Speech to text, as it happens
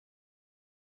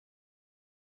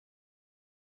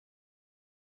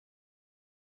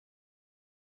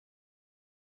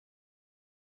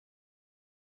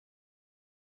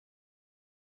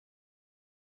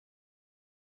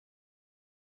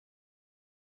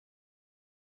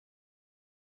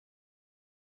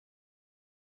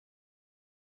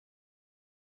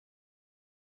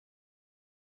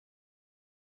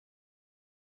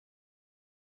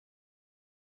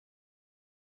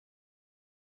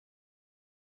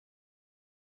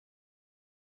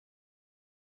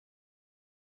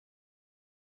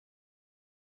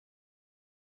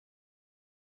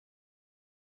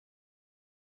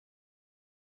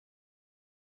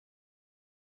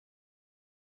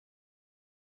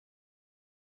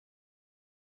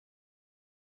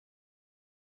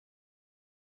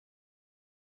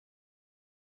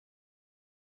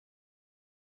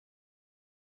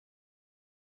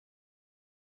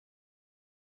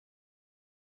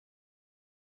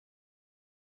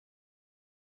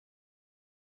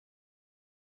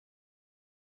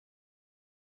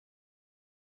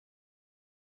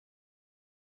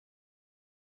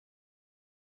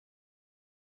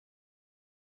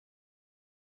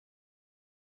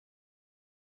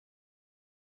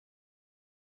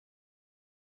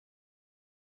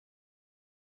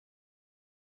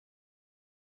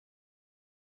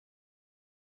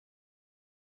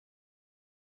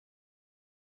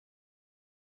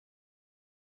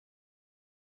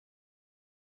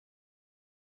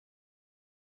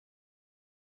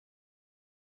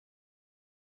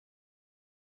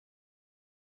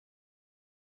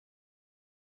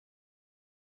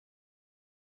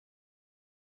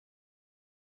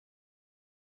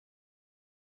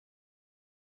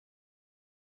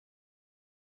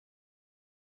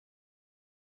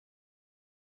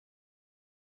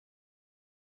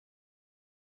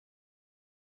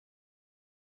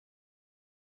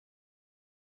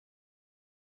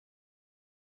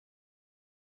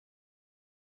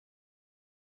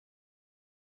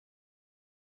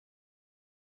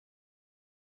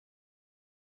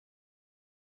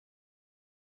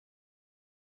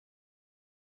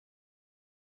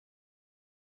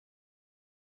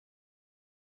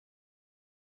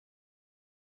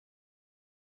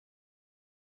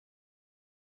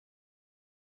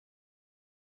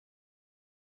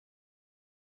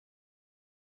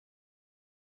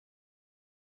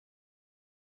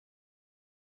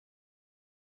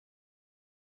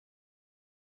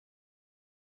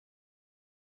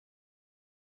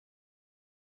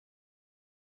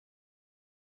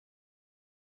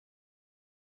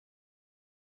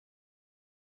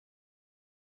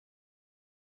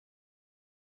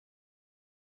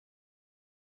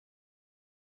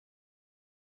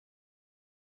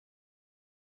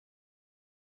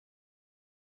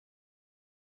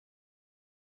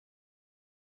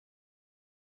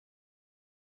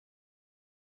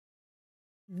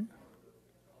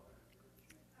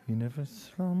He never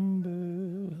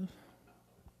slumbers.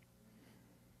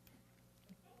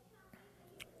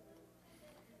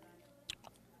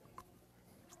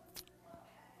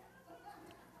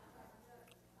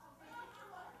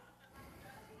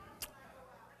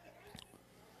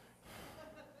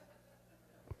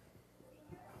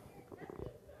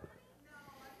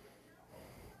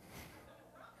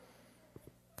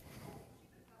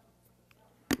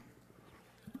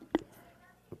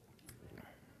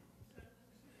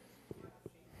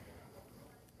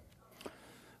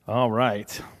 All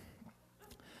right.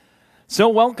 So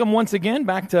welcome once again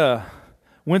back to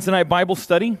Wednesday night Bible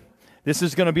study. This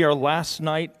is going to be our last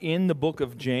night in the book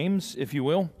of James, if you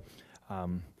will.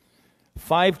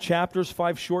 5 chapters,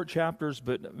 5 short chapters,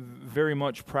 but very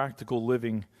much practical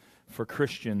living for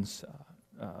Christians,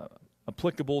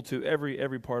 applicable to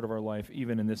every part of our life,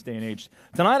 even in this day and age.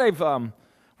 Tonight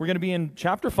we're going to be in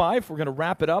chapter 5. We're going to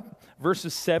wrap it up,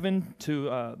 verses 7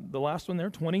 to the last one there,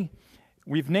 20.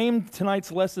 We've named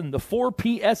tonight's lesson the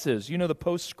 4PS's. You know the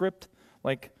postscript,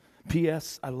 like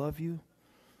P.S. I love you.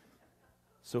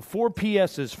 So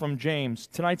 4PS's from James.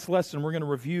 Tonight's lesson, we're going to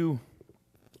review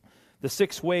the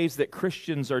 6 ways that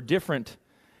Christians are different,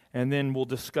 and then we'll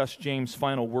discuss James'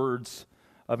 final words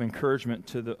of encouragement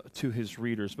to his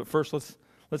readers. But first, let's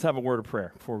have a word of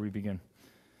prayer before we begin.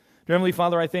 Dear Heavenly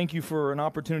Father, I thank you for an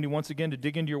opportunity once again to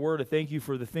dig into your word. I thank you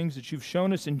for the things that you've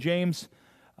shown us in James.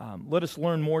 Let us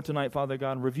learn more tonight, Father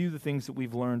God, and review the things that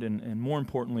we've learned and more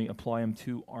importantly, apply them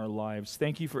to our lives.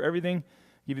 Thank you for everything.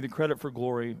 Give you the credit for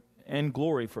glory and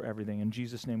glory for everything. In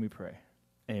Jesus' name we pray.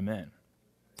 Amen.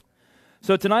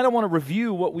 So tonight I want to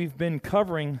review what we've been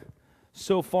covering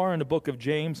so far in the book of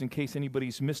James in case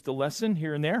anybody's missed a lesson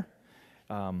here and there.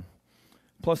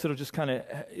 Plus, it'll just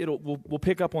we'll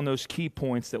pick up on those key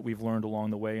points that we've learned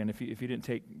along the way. And if you didn't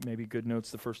take maybe good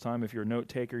notes the first time, if you're a note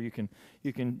taker, you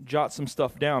can jot some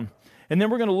stuff down. And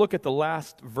then we're going to look at the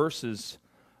last verses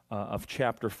of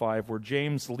chapter 5, where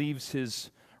James leaves his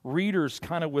readers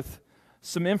kind of with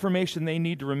some information they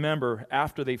need to remember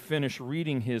after they finish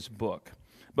reading his book.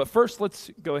 But first,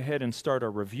 let's go ahead and start our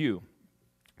review.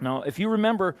 Now, if you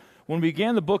remember, when we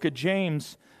began the book of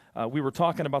James, we were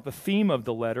talking about the theme of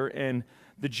the letter, and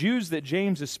the Jews that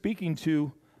James is speaking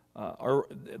to, are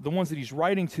the ones that he's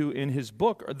writing to in his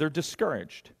book, they're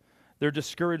discouraged. They're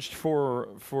discouraged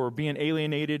for being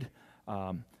alienated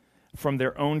from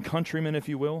their own countrymen, if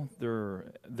you will,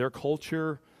 their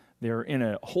culture. They're in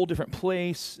a whole different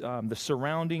place. The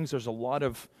surroundings, there's a lot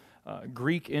of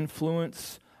Greek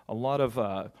influence, a lot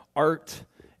of art,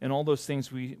 and all those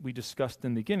things we discussed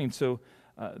in the beginning. So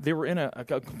they were in a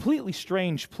completely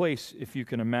strange place, if you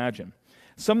can imagine.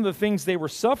 Some of the things they were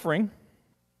suffering,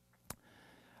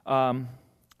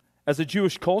 as a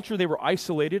Jewish culture, they were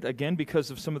isolated, again, because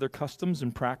of some of their customs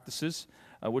and practices,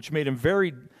 which made them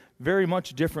very, very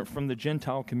much different from the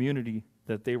Gentile community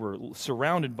that they were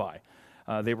surrounded by.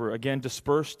 They were, again,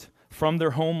 dispersed from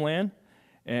their homeland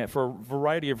for a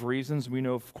variety of reasons. We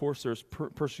know, of course, there's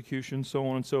persecution, so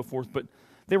on and so forth, but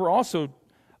they were also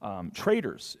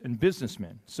traders and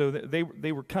businessmen. So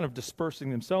they were kind of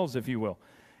dispersing themselves, if you will.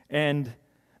 And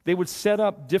they would set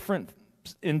up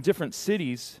in different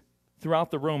cities throughout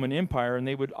the Roman Empire, and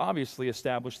they would obviously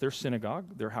establish their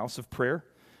synagogue, their house of prayer,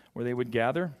 where they would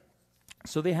gather.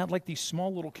 So they had like these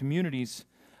small little communities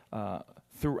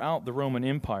throughout the Roman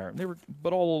Empire. They were,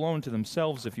 but all alone to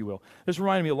themselves, if you will. This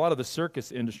reminded me a lot of the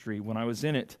circus industry when I was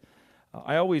in it.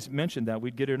 I always mentioned that.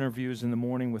 We'd get interviews in the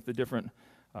morning with the different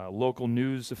local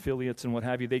news affiliates and what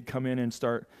have you. They'd come in and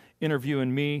start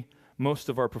interviewing me. Most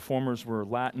of our performers were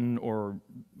Latin or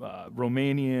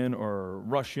Romanian or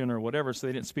Russian or whatever, so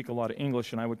they didn't speak a lot of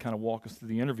English, and I would kind of walk us through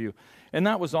the interview. And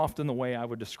that was often the way I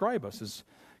would describe us, as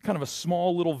kind of a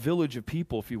small little village of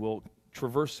people, if you will,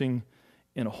 traversing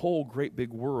in a whole great big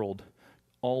world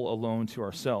all alone to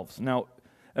ourselves. Now,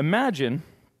 imagine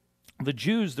the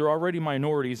Jews, they're already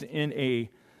minorities in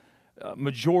a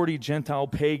majority Gentile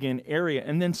pagan area,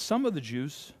 and then some of the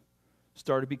Jews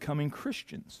started becoming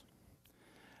Christians.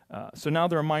 So now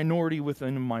they're a minority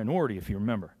within a minority, if you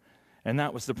remember. And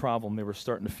that was the problem. They were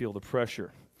starting to feel the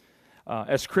pressure.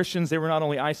 As Christians, they were not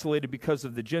only isolated because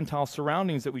of the Gentile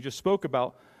surroundings that we just spoke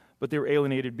about, but they were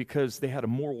alienated because they had a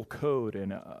moral code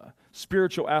and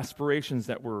spiritual aspirations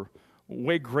that were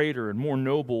way greater and more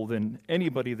noble than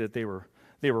anybody that they were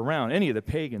around, any of the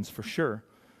pagans for sure.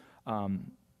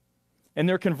 And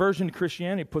their conversion to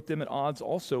Christianity put them at odds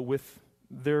also with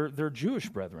their Jewish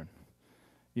brethren.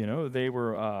 You know, they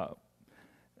were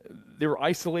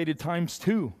isolated times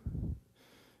two.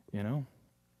 You know,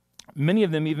 many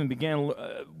of them even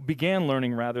began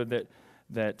learning rather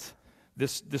that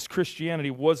This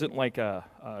Christianity wasn't like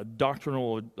a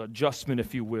doctrinal adjustment,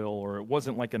 if you will, or it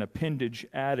wasn't like an appendage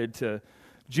added to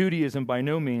Judaism by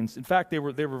no means. In fact, they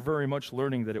were very much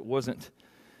learning that it wasn't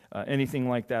anything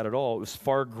like that at all. It was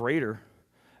far greater,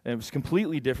 and it was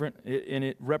completely different, and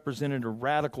it represented a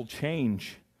radical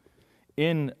change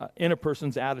in a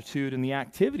person's attitude and the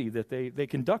activity that they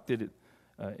conducted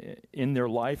in their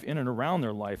life, in and around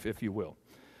their life, if you will.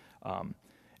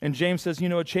 And James says,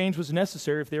 a change was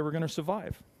necessary if they were going to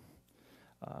survive.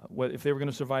 If they were going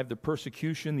to survive the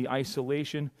persecution, the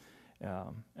isolation.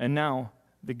 And now,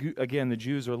 the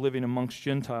Jews are living amongst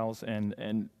Gentiles,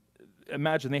 and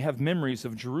imagine they have memories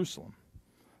of Jerusalem.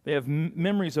 They have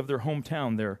memories of their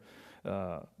hometown,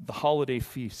 the holiday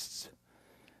feasts,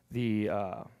 the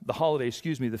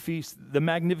feast, the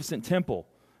magnificent temple,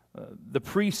 the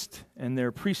priest and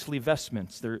their priestly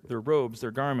vestments, their robes,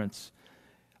 their garments,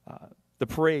 the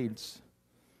parades,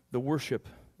 the worship,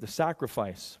 the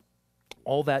sacrifice,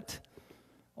 all that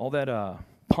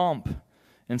pomp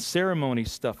and ceremony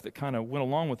stuff that kind of went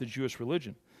along with the Jewish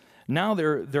religion. Now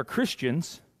they're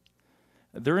Christians.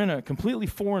 They're in a completely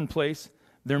foreign place.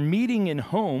 They're meeting in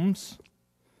homes.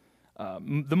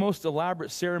 The most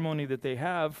elaborate ceremony that they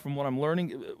have, from what I'm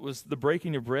learning, was the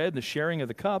breaking of bread, the sharing of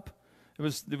the cup. It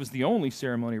was the only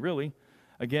ceremony, really.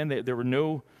 Again, there were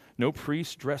no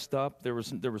priests dressed up. There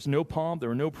was no pomp. There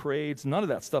were no parades. None of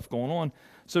that stuff going on.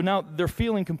 So now they're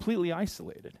feeling completely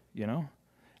isolated. Not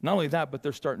only that, but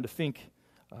they're starting to think,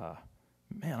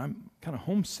 man, I'm kind of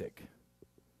homesick.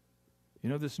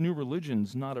 This new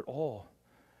religion's not at all.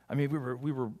 I mean,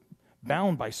 we were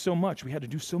bound by so much. We had to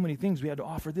do so many things. We had to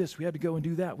offer this. We had to go and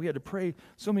do that. We had to pray.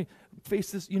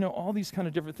 Face this. All these kind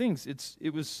of different things.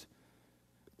 It was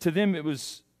to them. It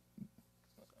was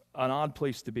an odd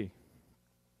place to be.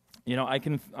 I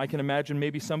can imagine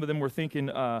maybe some of them were thinking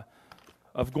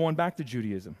of going back to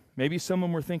Judaism. Maybe some of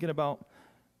them were thinking about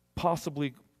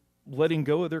possibly letting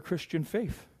go of their Christian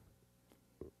faith.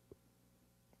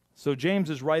 So James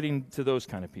is writing to those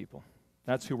kind of people.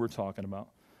 That's who we're talking about.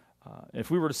 If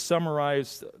we were to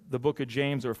summarize the book of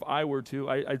James, or if I were to,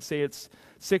 I'd say it's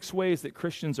 6 ways that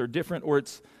Christians are different, or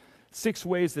it's 6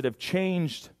 ways that have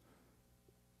changed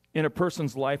in a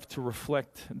person's life to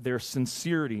reflect their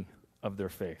sincerity of their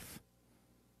faith,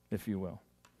 if you will.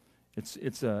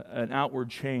 It's an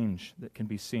outward change that can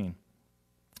be seen.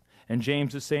 And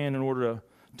James is saying, in order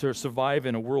to survive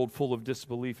in a world full of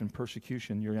disbelief and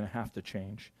persecution, you're going to have to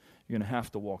change. You're going to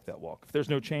have to walk that walk. If there's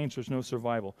no change, there's no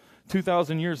survival.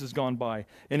 2,000 years has gone by,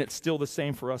 and it's still the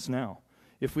same for us now.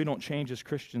 If we don't change as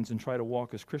Christians and try to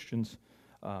walk as Christians,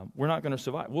 we're not going to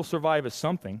survive. We'll survive as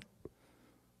something,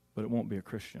 but it won't be a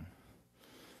Christian.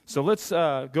 So let's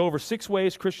go over 6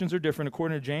 ways Christians are different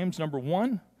according to James. Number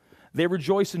 1, they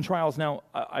rejoice in trials. Now,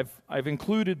 I've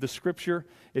included the scripture.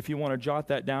 If you want to jot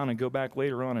that down and go back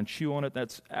later on and chew on it,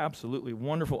 that's absolutely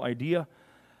wonderful idea.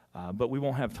 But we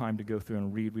won't have time to go through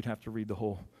and read. We'd have to read the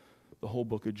whole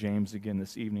book of James again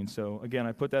this evening. So again,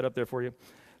 I put that up there for you.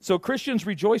 So Christians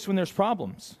rejoice when there's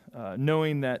problems,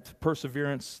 knowing that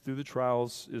perseverance through the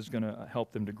trials is going to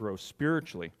help them to grow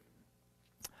spiritually.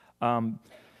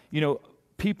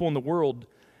 People in the world,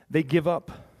 they give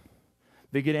up.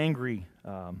 They get angry.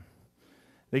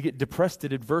 They get depressed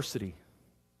at adversity.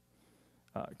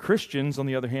 Christians, on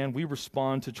the other hand, we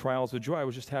respond to trials with joy. I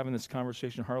was just having this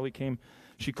conversation. Harley came.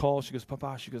 She called. She goes,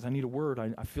 Papa, I need a word.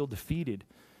 I feel defeated.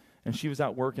 And she was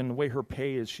out working. The way her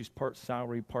pay is, she's part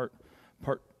salary, part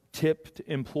tipped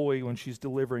employee when she's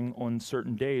delivering on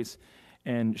certain days.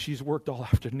 And she's worked all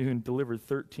afternoon, delivered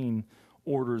 13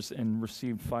 orders, and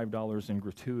received $5 in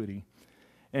gratuity.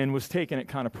 And was taking it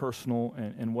kind of personal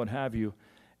and what have you.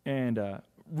 And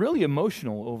really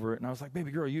emotional over it. And I was like, baby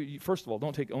girl, you first of all,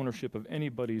 don't take ownership of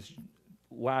anybody's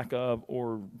lack of,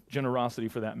 or generosity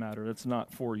for that matter. That's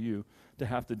not for you to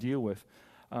have to deal with.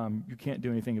 You can't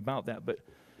do anything about that. But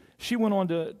she went on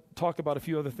to talk about a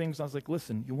few other things. I was like,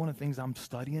 listen, one of the things I'm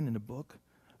studying in the book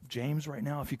of James right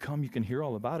now, if you come, you can hear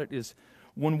all about it, is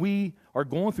when we are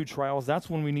going through trials, that's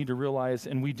when we need to realize,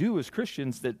 and we do as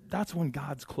Christians, that's when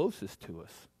God's closest to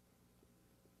us.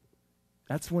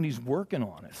 That's when he's working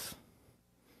on us.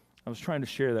 I was trying to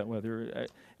share that with her.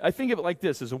 I think of it like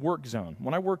this, as a work zone.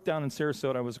 When I worked down in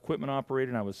Sarasota, I was equipment operator,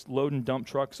 and I was loading dump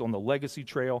trucks on the Legacy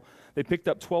Trail. They picked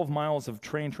up 12 miles of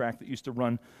train track that used to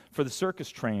run for the circus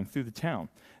train through the town.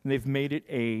 And they've made it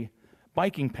a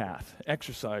biking path,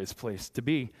 exercise place to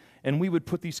be. And we would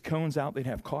put these cones out. They'd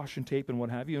have caution tape and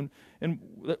what have you. And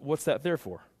what's that there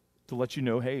for? To let you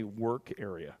know, hey, work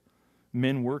area.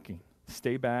 Men working.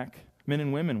 Stay back. Men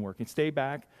and women working. Stay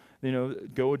back.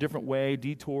 Go a different way,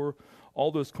 detour,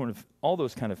 all those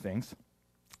kind of things.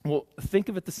 Well, think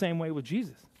of it the same way with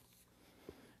Jesus.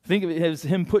 Think of it as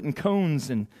him putting cones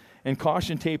and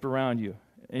caution tape around you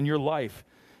in your life.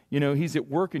 You know, he's at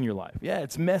work in your life. Yeah,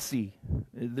 it's messy.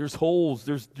 There's holes,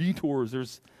 there's detours,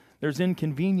 there's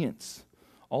inconvenience.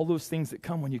 All those things that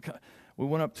come when you come. We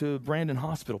went up to Brandon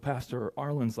Hospital. Pastor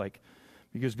Arlen's like,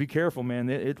 because be careful, man,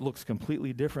 it looks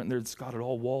completely different. It's got it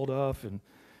all walled up, and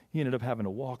he ended up having to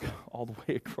walk all the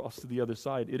way across to the other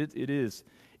side.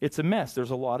 It's a mess.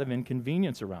 There's a lot of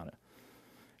inconvenience around it.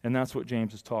 And that's what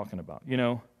James is talking about. You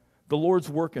know, the Lord's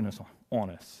working on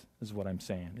us, is what I'm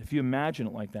saying. If you imagine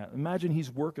it like that, imagine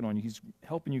he's working on you. He's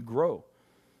helping you grow.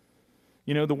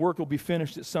 You know, the work will be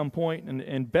finished at some point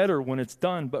and better when it's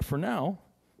done. But for now,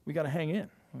 we got to hang in.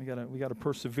 We got to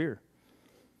persevere.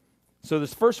 So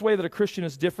this first way that a Christian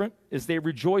is different is they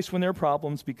rejoice when there are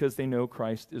problems because they know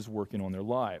Christ is working on their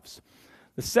lives.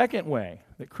 The second way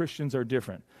that Christians are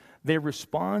different, they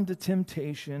respond to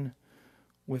temptation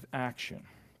with action.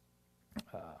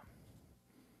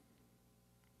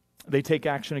 They take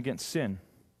action against sin.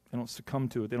 They don't succumb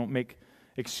to it. They don't make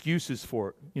excuses for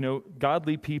it. You know,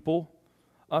 godly people,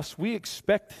 us, we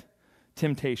expect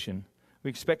temptation. We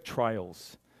expect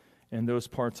trials in those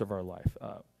parts of our life.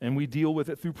 And we deal with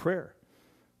it through prayer,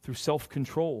 through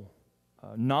self-control,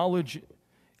 knowledge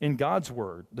in God's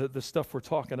word, the stuff we're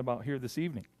talking about here this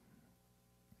evening.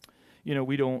 You know,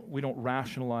 we don't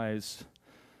rationalize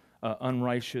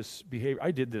unrighteous behavior.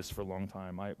 I did this for a long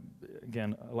time. I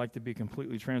like to be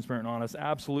completely transparent and honest.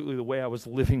 Absolutely the way I was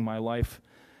living my life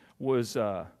was,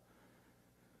 and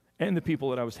the people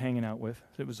that I was hanging out with,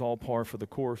 it was all par for the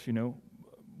course, you know.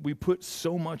 We put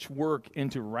so much work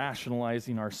into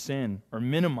rationalizing our sin or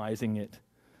minimizing it,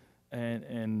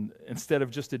 and instead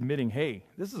of just admitting, hey,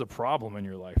 this is a problem in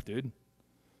your life, dude.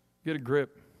 Get a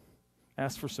grip.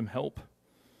 Ask for some help.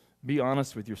 Be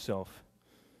honest with yourself.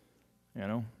 You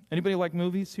know? Anybody like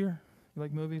movies here? You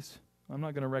like movies? I'm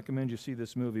not going to recommend you see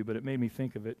this movie, but it made me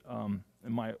think of it.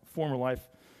 In my former life,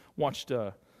 watched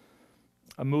a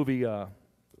movie,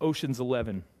 Ocean's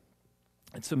 11.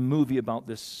 It's a movie about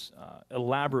this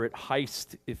elaborate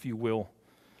heist, if you will,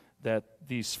 that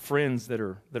these friends that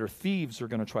are thieves are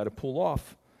going to try to pull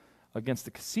off against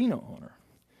the casino owner.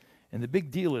 And the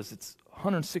big deal is it's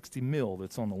 $160 million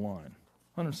that's on the line.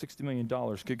 $160 million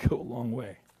could go a long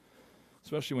way,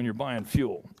 especially when you're buying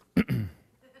fuel.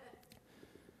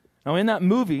 Now, in that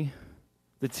movie,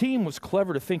 the team was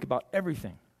clever to think about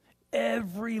everything.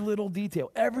 Every little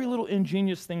detail, every little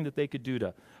ingenious thing that they could do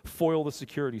to foil the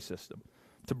security system,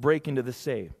 to break into the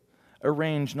safe,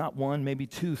 arrange not one, maybe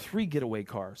 2, 3 getaway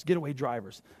cars, getaway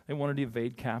drivers. They wanted to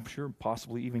evade capture,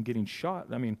 possibly even getting shot.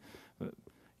 I mean,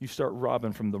 you start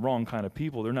robbing from the wrong kind of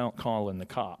people, they're not calling the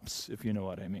cops, if you know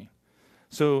what I mean.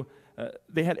 So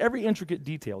they had every intricate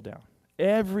detail down,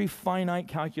 every finite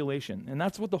calculation, and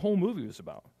that's what the whole movie was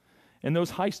about. And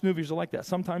those heist movies are like that.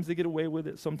 Sometimes they get away with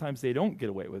it, sometimes they don't get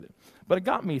away with it. But it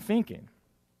got me thinking,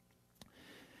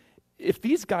 if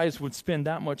these guys would spend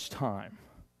that much time,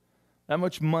 that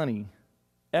much money,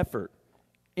 effort,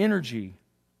 energy,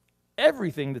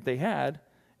 everything that they had,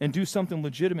 and do something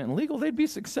legitimate and legal, they'd be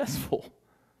successful.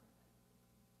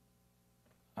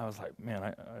 I was like, man,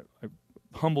 I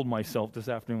humbled myself this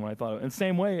afternoon when I thought of it. And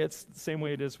same way, it's the same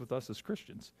way it is with us as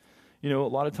Christians. You know, a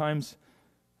lot of times,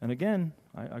 and again,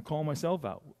 I call myself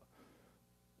out.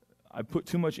 I put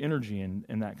too much energy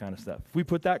in that kind of stuff. If we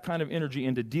put that kind of energy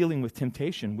into dealing with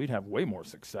temptation, we'd have way more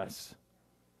success.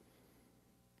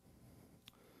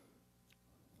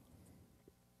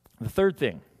 The third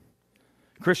thing,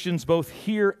 Christians both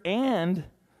hear and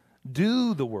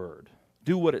do the word.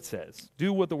 Do what it says.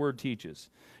 Do what the word teaches.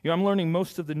 You know, I'm learning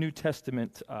most of the New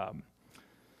Testament,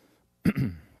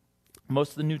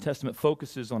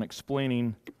 focuses on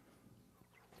explaining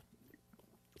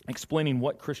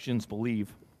what Christians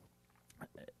believe.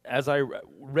 As I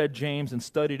read James and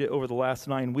studied it over the last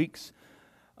 9 weeks,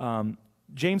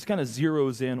 James kind of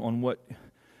zeroes in on what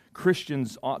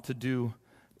Christians ought to do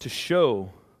to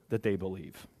show that they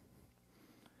believe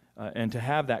and to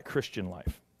have that Christian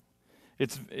life.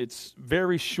 It's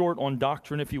very short on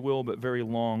doctrine, if you will, but very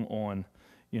long on,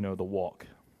 the walk.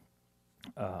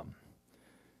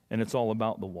 And it's all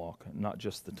about the walk, not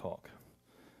just the talk.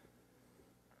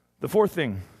 The fourth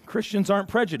thing, Christians aren't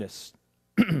prejudiced.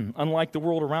 Unlike the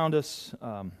world around us,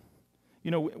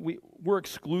 we're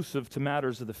exclusive to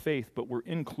matters of the faith, but we're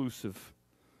inclusive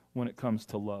when it comes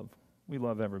to love. We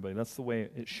love everybody. That's the way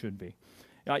it should be.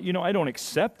 I don't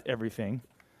accept everything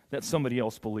that somebody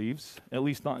else believes, at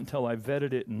least not until I've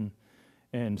vetted it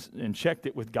and checked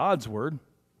it with God's word.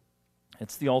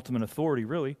 It's the ultimate authority,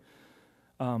 really.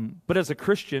 But as a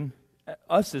Christian,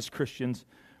 us as Christians,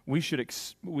 We should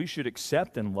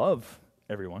accept and love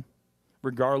everyone,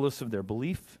 regardless of their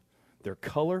belief, their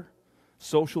color,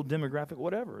 social demographic,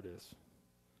 whatever it is.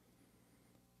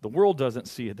 The world doesn't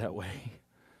see it that way.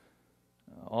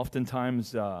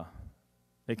 Oftentimes,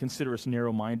 they consider us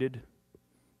narrow-minded,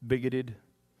 bigoted,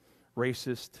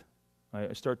 racist.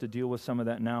 I start to deal with some of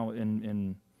that now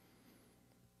in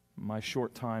my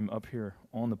short time up here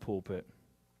on the pulpit.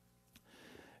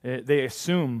 They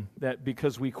assume that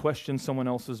because we question someone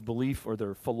else's belief or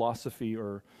their philosophy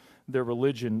or their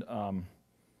religion,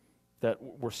 that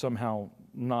we're somehow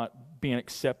not being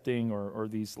accepting or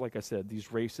these, like I said, these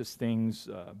racist things,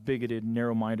 bigoted,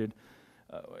 narrow-minded.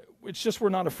 It's just we're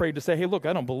not afraid to say, hey, look,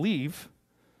 I don't believe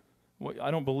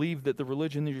that the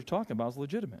religion that you're talking about is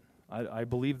legitimate. I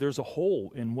believe there's a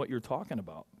hole in what you're talking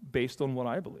about based on what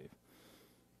I believe.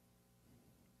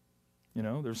 You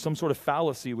know, there's some sort of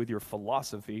fallacy with your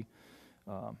philosophy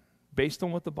based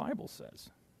on what the Bible says.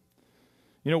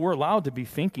 You know, we're allowed to be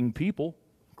thinking people,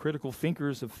 critical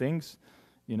thinkers of things,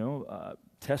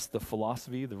 test the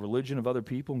philosophy, the religion of other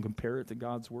people and compare it to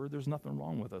God's Word. There's nothing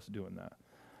wrong with us doing that.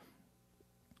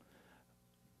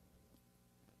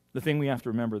 The thing we have to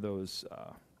remember, though, is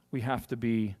we have to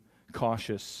be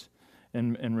cautious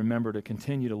and remember to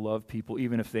continue to love people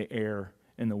even if they err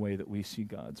in the way that we see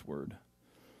God's Word.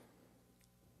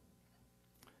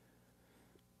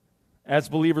 As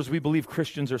believers, we believe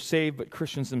Christians are saved, but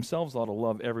Christians themselves ought to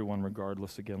love everyone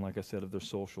regardless, again, like I said, of their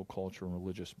social, culture, and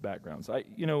religious backgrounds.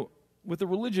 With the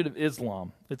religion of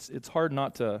Islam, it's hard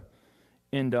not to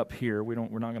end up here. We're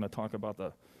not going to talk about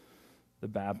the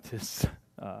Baptists.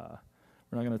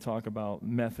 We're not going to talk about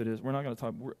Methodists. We're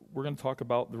going to talk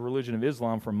about the religion of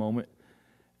Islam for a moment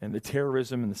and the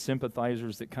terrorism and the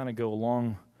sympathizers that kind of go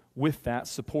along with that,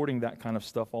 supporting that kind of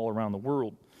stuff all around the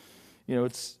world.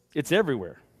 It's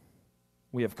everywhere.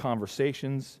 We have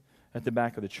conversations at the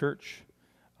back of the church.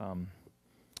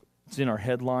 It's in our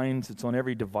headlines. It's on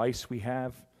every device we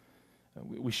have.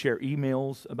 We share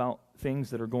emails about things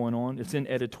that are going on. It's in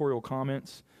editorial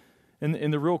comments.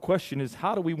 And the real question is,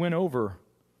 how do we win over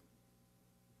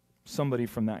somebody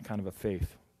from that kind of a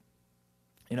faith?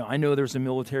 I know there's a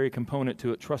military component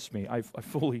to it. Trust me, I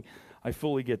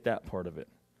fully get that part of it.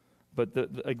 But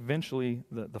eventually,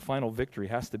 the final victory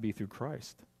has to be through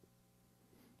Christ.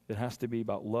 It has to be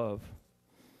about love.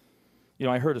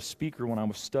 I heard a speaker when I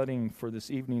was studying for this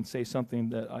evening say something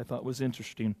that I thought was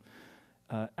interesting,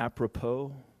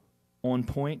 apropos, on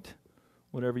point,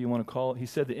 whatever you want to call it. He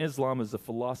said that Islam is a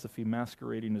philosophy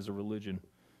masquerading as a religion.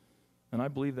 And I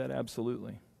believe that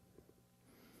absolutely.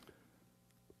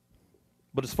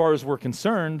 But as far as we're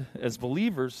concerned, as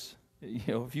believers,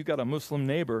 if you've got a Muslim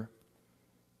neighbor,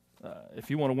 if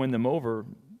you want to win them over,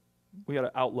 we got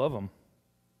to outlove them.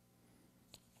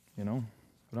 We don't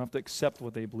have to accept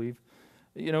what they believe.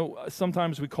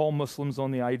 Sometimes we call Muslims on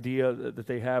the idea that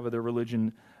they have of their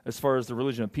religion as far as the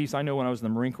religion of peace. I know when I was in the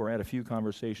Marine Corps, I had a few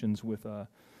conversations with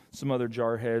some other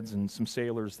jarheads and some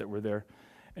sailors that were there.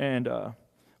 And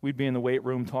we'd be in the weight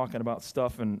room talking about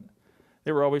stuff, and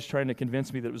they were always trying to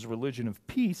convince me that it was a religion of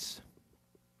peace.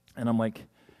 And I'm like,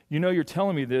 you're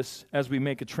telling me this as we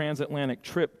make a transatlantic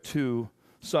trip to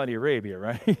Saudi Arabia,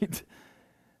 right?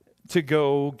 To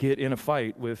go get in a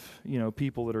fight with,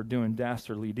 people that are doing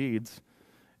dastardly deeds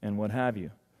and what have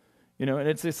you. And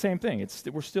it's the same thing.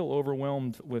 We're still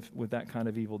overwhelmed with that kind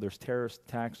of evil. There's terrorist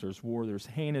attacks, there's war, there's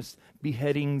heinous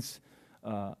beheadings,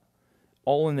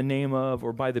 all in the name of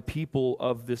or by the people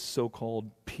of this so-called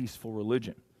peaceful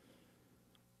religion.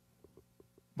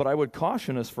 But I would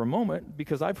caution us for a moment,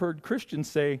 because I've heard Christians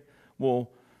say,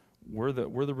 well, we're the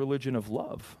religion of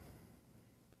love.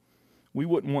 We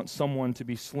wouldn't want someone to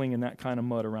be slinging that kind of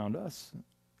mud around us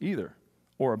either,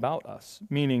 or about us.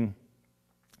 Meaning,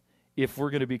 if we're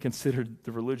going to be considered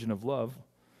the religion of love,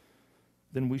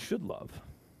 then we should love.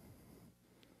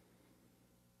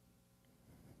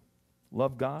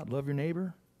 Love God, love your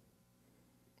neighbor.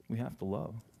 We have to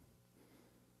love.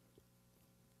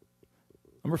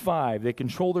 Number 5, they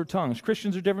control their tongues.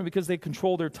 Christians are different because they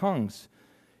control their tongues.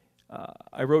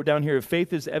 I wrote down here, if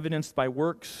faith is evidenced by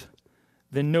works,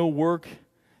 then no work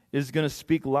is going to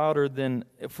speak louder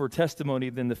for testimony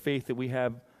than the faith that we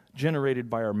have generated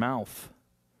by our mouth,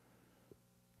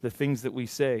 the things that we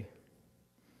say.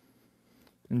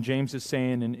 And James is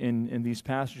saying in these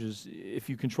passages, if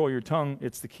you control your tongue,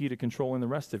 it's the key to controlling the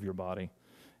rest of your body.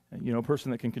 A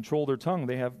person that can control their tongue,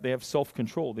 they have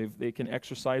self-control. They can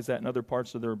exercise that in other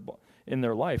parts of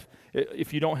their life.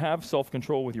 If you don't have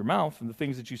self-control with your mouth and the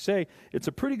things that you say, it's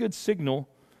a pretty good signal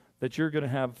that you're going to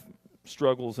have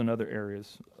struggles in other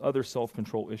areas, other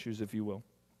self-control issues, if you will.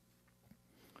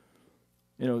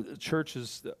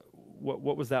 Churches,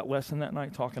 what was that lesson that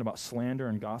night, talking about slander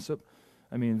and gossip?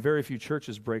 I mean, very few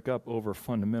churches break up over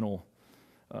fundamental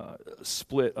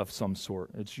split of some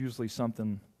sort. It's usually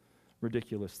something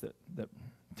ridiculous that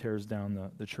tears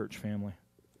down the church family.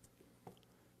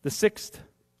 The sixth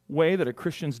way that a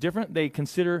Christian's different, they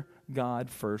consider God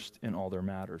first in all their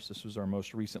matters. This was our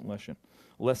most recent lesson.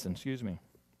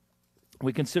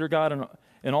 We consider God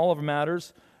in all of our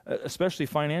matters, especially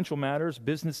financial matters,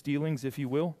 business dealings, if you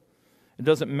will. It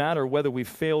doesn't matter whether we've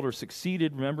failed or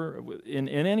succeeded, remember, in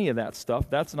any of that stuff.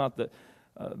 That's not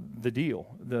the deal.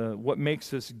 What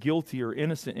makes us guilty or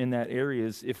innocent in that area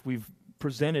is if we've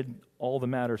presented all the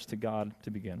matters to God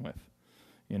to begin with,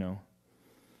 you know.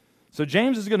 So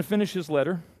James is going to finish his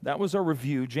letter. That was our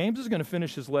review. James is going to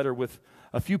finish his letter with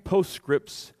a few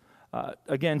postscripts,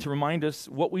 again, to remind us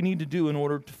what we need to do in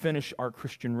order to finish our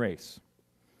Christian race.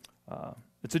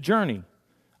 It's a journey.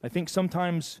 I think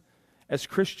sometimes as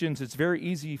Christians, it's very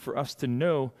easy for us to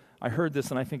know. I heard this,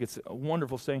 and I think it's a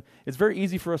wonderful saying. It's very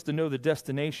easy for us to know the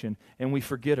destination, and we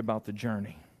forget about the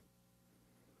journey.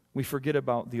 We forget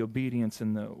about the obedience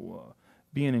and the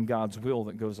being in God's will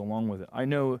that goes along with it. I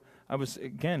know I was,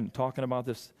 again, talking about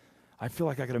this. I feel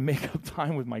like I got to make up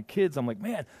time with my kids. I'm like,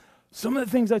 man, some of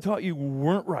the things I taught you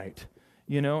weren't right,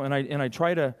 you know, and I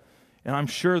try to, and I'm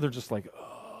sure they're just like,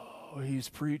 oh, he's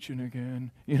preaching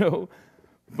again, you know,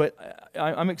 but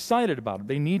I'm excited about it.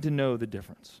 They need to know the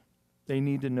difference. They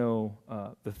need to know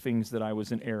the things that I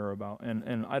was in error about,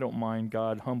 and I don't mind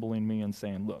God humbling me and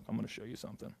saying, look, I'm going to show you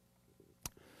something.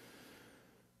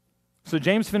 So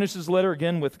James finishes his letter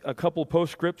again with a couple of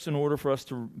postscripts in order for us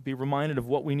to be reminded of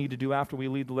what we need to do after we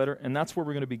lead the letter, and that's where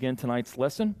we're going to begin tonight's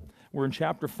lesson. We're in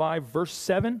chapter 5, verse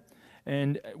 7,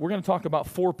 and we're going to talk about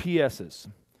 4PS's.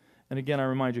 And again, I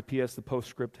remind you, P.S., the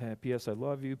postscript, P.S., I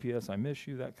love you, P.S., I miss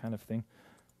you, that kind of thing.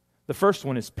 The first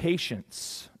one is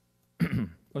patience.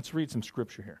 Let's read some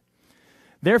scripture here.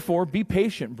 Therefore, be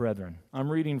patient, brethren.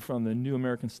 I'm reading from the New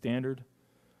American Standard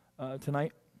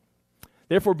tonight.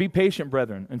 Therefore, be patient,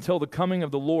 brethren, until the coming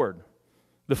of the Lord.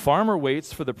 The farmer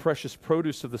waits for the precious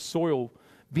produce of the soil,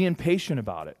 being patient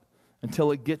about it,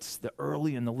 until it gets the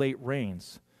early and the late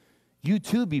rains. You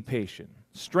too be patient.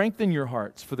 Strengthen your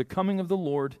hearts, for the coming of the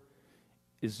Lord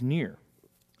is near.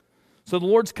 So the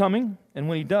Lord's coming, and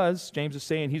when he does, James is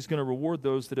saying he's going to reward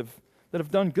those that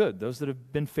have done good, those that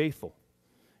have been faithful,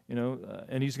 you know,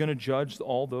 and he's going to judge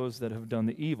all those that have done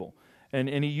the evil.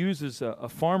 And he uses a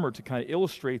farmer to kind of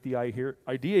illustrate the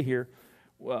idea here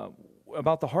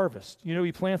about the harvest. You know,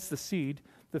 he plants the seed.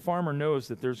 The farmer knows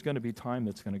that there's going to be time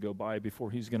that's going to go by before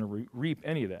he's going to reap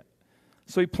any of that.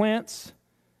 So he plants,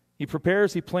 he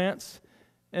prepares, he plants,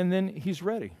 and then he's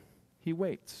ready. He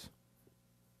waits.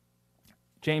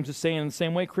 James is saying in the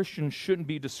same way, Christians shouldn't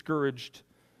be discouraged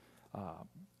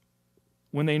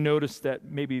when they notice that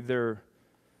maybe their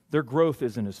growth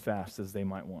isn't as fast as they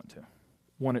might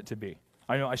want it to be.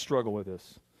 I know I struggle with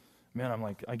this. Man, I'm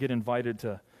like, I get invited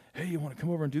to, hey, you want to come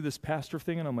over and do this pastor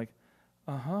thing? And I'm like,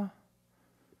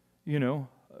 you know,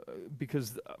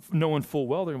 because knowing full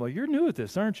well, they're like, you're new at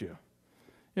this, aren't you?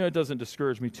 You know, it doesn't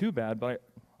discourage me too bad, but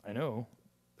I know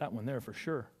that one there for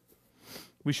sure.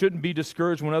 We shouldn't be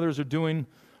discouraged when others are doing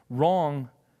wrong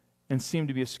and seem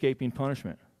to be escaping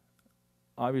punishment.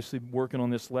 Obviously, working on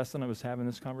this lesson, I was having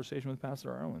this conversation with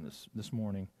Pastor Arlen this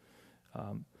morning.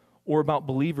 Or about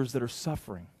believers that are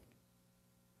suffering,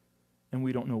 and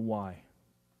we don't know why.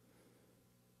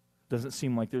 Doesn't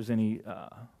seem like there's any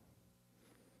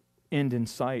end in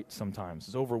sight sometimes.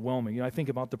 It's overwhelming. You know, I think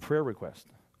about the prayer request.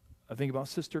 I think about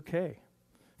Sister Kay,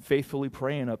 faithfully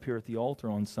praying up here at the altar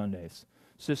on Sundays.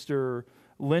 Sister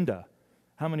Linda,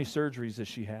 how many surgeries has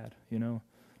she had, you know,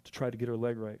 to try to get her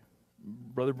leg right?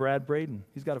 Brother Brad Braden,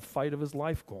 he's got a fight of his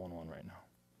life going on right now.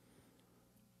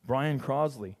 Brian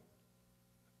Crosley,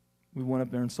 we went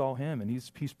up there and saw him, and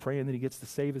he's praying that he gets to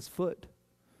save his foot.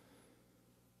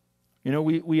 You know,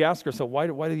 we ask ourselves, why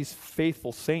do these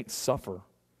faithful saints suffer?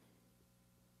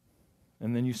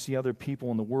 And then you see other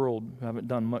people in the world who haven't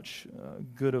done much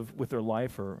good with their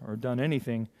life or done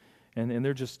anything, and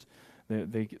they're just,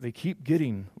 they keep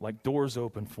getting like doors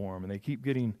open for them, and they keep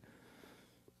getting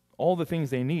all the things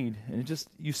they need, and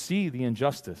you see the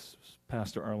injustice,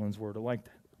 Pastor Arlen's word, I like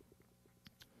that.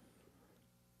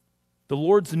 The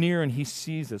Lord's near, and he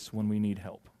sees us when we need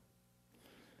help.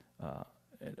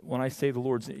 When I say the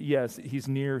Lord's, yes, he's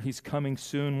near. He's coming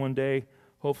soon one day,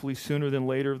 hopefully sooner than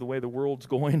later, the way the world's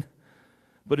going.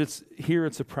 But it's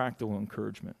a practical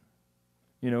encouragement.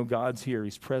 You know, God's here.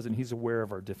 He's present. He's aware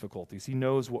of our difficulties. He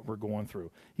knows what we're going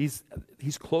through. He's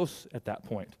close at that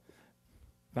point.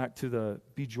 Back to the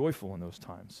be joyful in those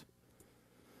times.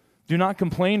 Do not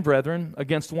complain, brethren,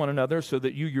 against one another, so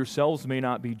that you yourselves may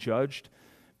not be judged.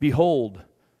 Behold,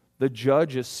 the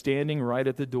judge is standing right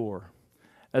at the door.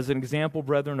 As an example,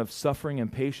 brethren, of suffering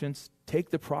and patience, take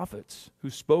the prophets who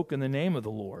spoke in the name of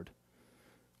the Lord.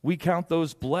 We count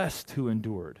those blessed who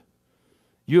endured.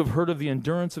 You have heard of the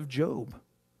endurance of Job,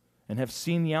 and have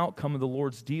seen the outcome of the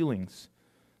Lord's dealings,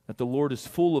 that the Lord is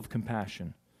full of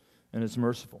compassion and is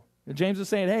merciful. And James is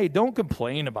saying, hey, don't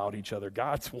complain about each other.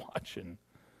 God's watching.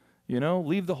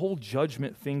 Leave the whole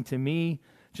judgment thing to me.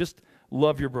 Just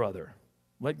love your brother.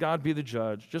 Let God be the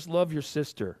judge. Just love your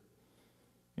sister.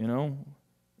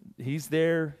 He's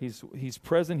there. He's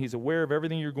present. He's aware of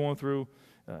everything you're going through,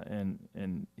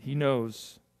 and he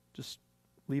knows. Just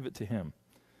leave it to him.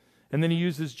 And then he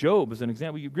uses Job as an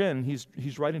example. Again,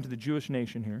 he's writing to the Jewish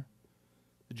nation here,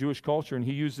 the Jewish culture, and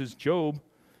he uses Job,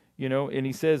 and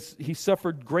he says he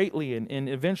suffered greatly, and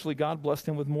eventually God blessed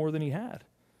him with more than he had.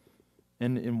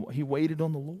 And he waited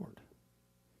on the Lord.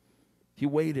 He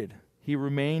waited. He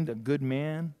remained a good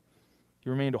man. He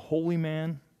remained a holy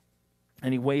man,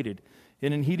 and he waited.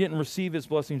 And he didn't receive his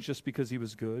blessings just because he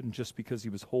was good and just because he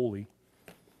was holy,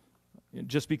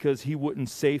 just because he wouldn't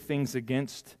say things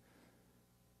against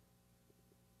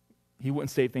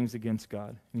God,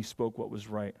 and he spoke what was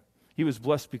right. He was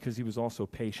blessed because he was also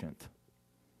patient.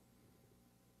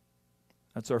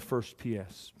 That's our first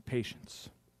PS, patience.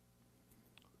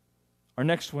 Our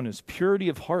next one is purity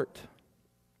of heart.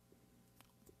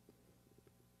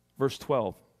 Verse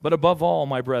 12. But above all,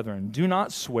 my brethren, do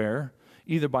not swear,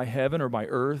 either by heaven or by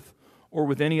earth, or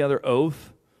with any other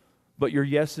oath, but your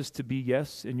yes is to be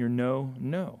yes, and your no,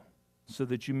 no, so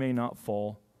that you may not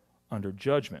fall under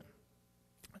judgment.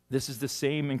 This is the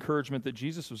same encouragement that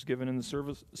Jesus was given in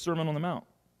the Sermon on the Mount.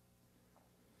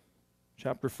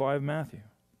 Chapter 5, Matthew.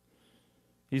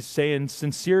 He's saying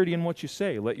sincerity in what you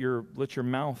say. Let your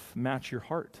mouth match your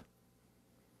heart.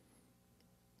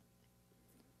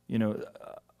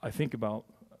 I think about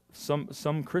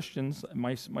some Christians,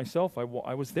 myself, I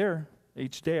was there.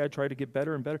 Each day I try to get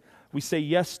better and better. We say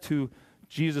yes to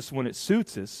Jesus when it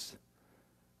suits us,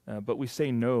 but we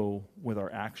say no with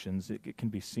our actions. It can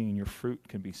be seen. Your fruit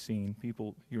can be seen.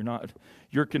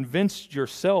 You're convinced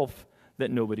yourself that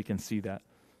nobody can see that,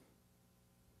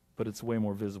 but it's way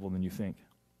more visible than you think.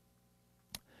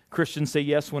 Christians say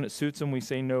yes when it suits them. We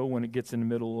say no when it gets in the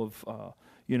middle of,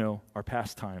 our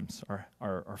pastimes,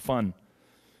 our fun,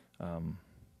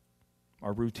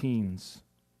 our routines,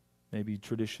 maybe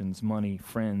traditions, money,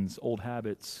 friends, old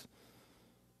habits,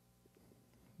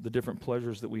 the different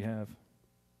pleasures that we have.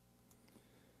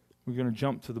 We're going to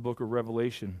jump to the book of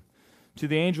Revelation. To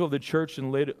the angel of the church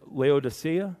in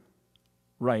Laodicea,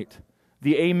 write,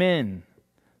 the Amen,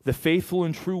 the faithful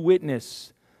and true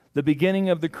witness, the beginning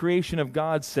of the creation of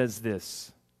God says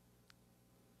this.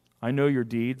 I know your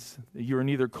deeds. You are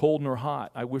neither cold nor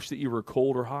hot. I wish that you were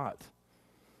cold or hot.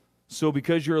 So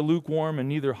because you're lukewarm and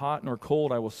neither hot nor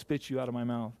cold, I will spit you out of my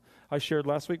mouth. I shared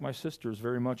last week, my sister is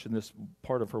very much in this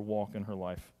part of her walk in her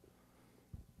life.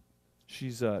 She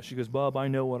goes, Bob, I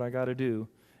know what I got to do.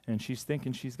 And she's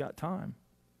thinking she's got time.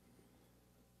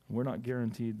 We're not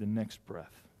guaranteed the next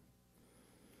breath.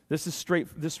 This is straight,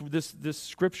 this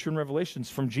scripture in Revelation is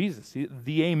from Jesus,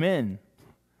 the Amen.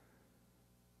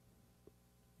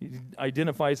 He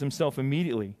identifies himself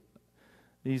immediately.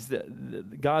 He's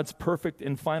God's perfect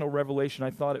and final revelation.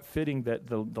 I thought it fitting that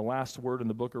the last word in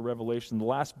the book of Revelation, the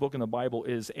last book in the Bible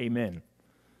is Amen.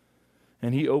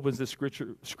 And he opens the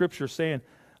scripture saying,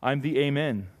 I'm the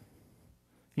Amen.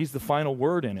 He's the final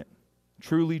word in it.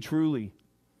 Truly, truly.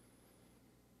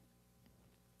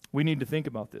 We need to think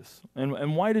about this.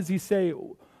 And why does he say,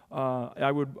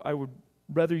 I would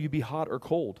rather you be hot or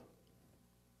cold?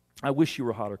 I wish you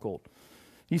were hot or cold.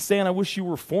 He's saying, I wish you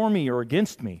were for me or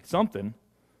against me, something.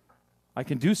 I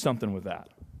can do something with that.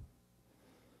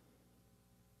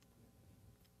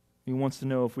 He wants to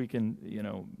know if we can,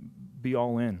 be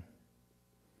all in.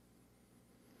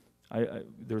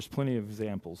 There's plenty of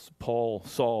examples.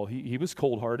 Saul, he was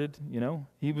cold-hearted,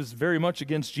 He was very much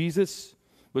against Jesus.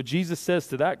 But Jesus says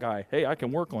to that guy, hey, I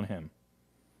can work on him.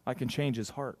 I can change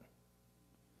his heart.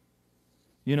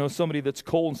 Somebody that's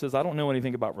cold and says, I don't know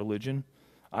anything about religion.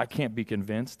 I can't be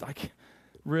convinced. I can't.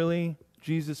 Really?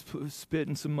 Jesus spit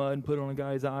in some mud and put it on a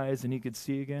guy's eyes and he could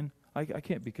see again? I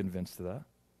can't be convinced of that.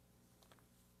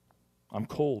 I'm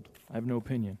cold. I have no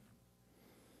opinion.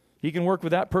 He can work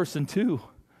with that person too.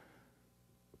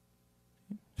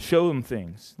 Show them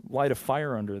things. Light a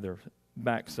fire under their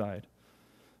backside.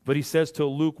 But he says to a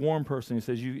lukewarm person, he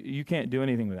says, you can't do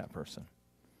anything with that person.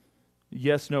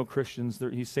 Yes, no Christians.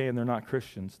 He's saying they're not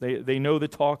Christians. They know the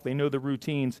talk, they know the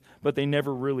routines, but they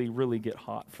never really, really get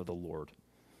hot for the Lord.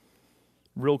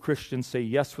 Real Christians say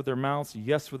yes with their mouths,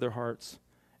 yes with their hearts,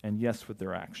 and yes with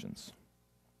their actions.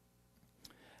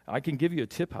 I can give you a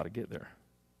tip how to get there.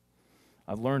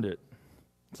 I've learned it.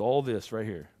 It's all this right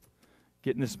here.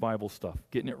 Getting this Bible stuff,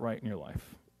 getting it right in your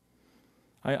life.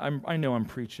 I know I'm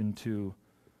preaching to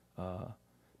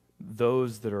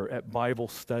those that are at Bible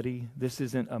study. This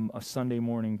isn't a Sunday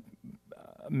morning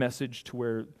message to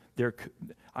where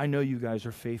I know you guys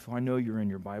are faithful. I know you're in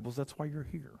your Bibles. That's why you're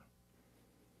here.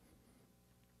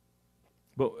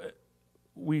 But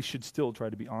we should still try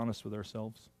to be honest with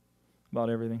ourselves about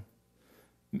everything.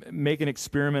 Make an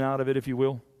experiment out of it, if you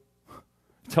will.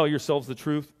 Tell yourselves the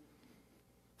truth.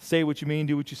 Say what you mean,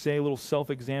 do what you say. A little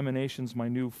self-examination is my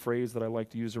new phrase that I like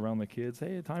to use around the kids.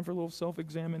 Hey, time for a little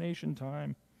self-examination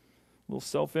time. A little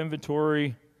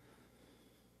self-inventory.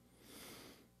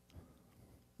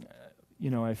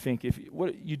 I think if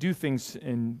you do things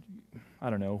and I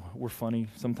don't know, we're funny.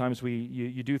 Sometimes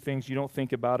you do things, you don't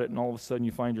think about it, and all of a sudden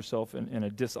you find yourself in a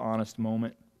dishonest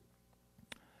moment.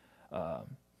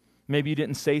 Maybe you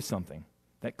didn't say something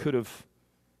that could have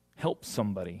helped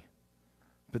somebody,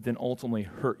 but then ultimately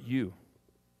hurt you.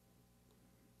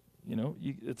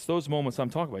 It's those moments I'm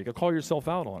talking about. You can call yourself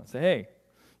out on it. Say, hey,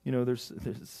 there's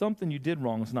something you did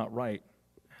wrong. It's not right.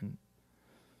 And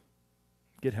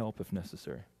get help if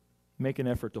necessary. Make an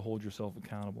effort to hold yourself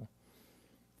accountable.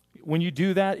 When you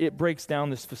do that, it breaks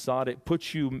down this facade. It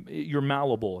puts you're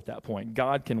malleable at that point.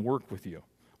 God can work with you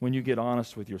when you get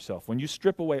honest with yourself. When you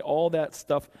strip away all that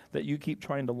stuff that you keep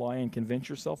trying to lie and convince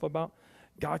yourself about,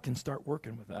 God can start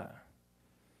working with that.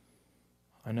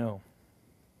 I know.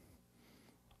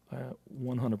 I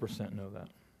 100% know that.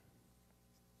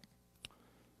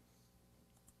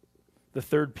 The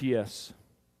third PS,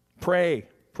 pray,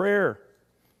 prayer.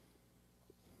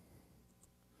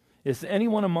 Is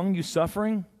anyone among you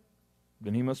suffering?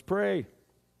 Then he must pray.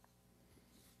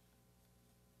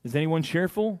 Is anyone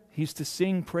cheerful? He's to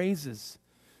sing praises.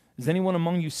 Is anyone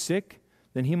among you sick?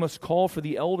 Then he must call for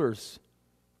the elders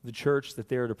of the church that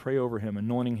they are to pray over him,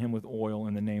 anointing him with oil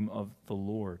in the name of the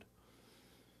Lord.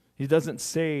 He doesn't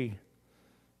say,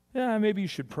 maybe you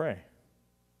should pray.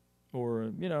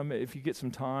 Or, if you get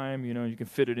some time, you can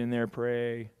fit it in there,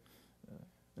 pray.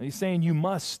 He's saying you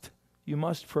must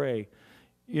pray.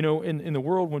 In the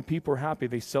world, when people are happy,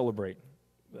 they celebrate.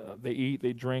 They eat,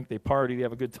 they drink, they party, they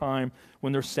have a good time.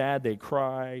 When they're sad, they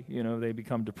cry. They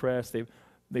become depressed.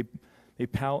 They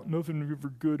pout. Nothing ever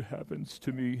good happens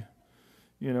to me.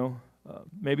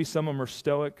 Maybe some of them are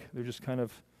stoic. They're just kind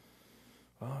of,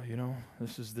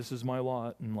 this is my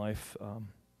lot in life.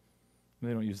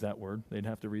 They don't use that word. They'd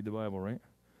have to read the Bible, right?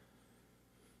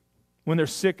 When they're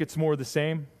sick, it's more the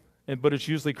same, but it's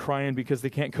usually crying because they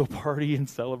can't go party and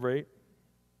celebrate.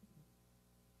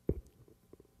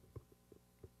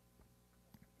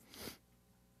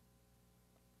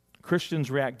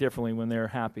 Christians react differently when they're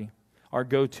happy. Our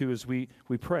go-to is we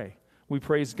pray. We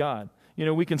praise God.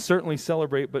 We can certainly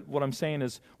celebrate, but what I'm saying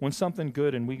is when something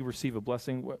good and we receive a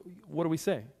blessing, what do we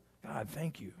say? God,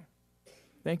 thank you.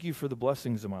 Thank you for the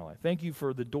blessings of my life. Thank you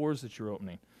for the doors that you're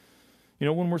opening.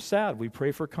 When we're sad, we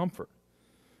pray for comfort.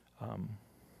 When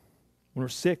we're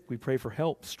sick, we pray for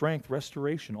help, strength,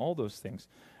 restoration, all those things.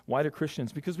 Why do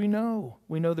Christians? Because we know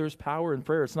there's power in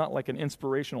prayer. It's not like an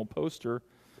inspirational poster,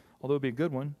 although it'd be a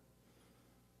good one.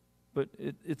 But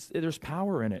there's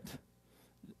power in it.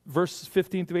 Verses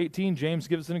 15 through 18, James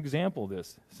gives an example of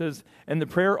this. It says, and the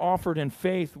prayer offered in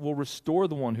faith will restore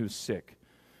the one who's sick,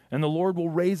 and the Lord will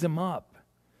raise him up.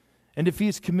 And if he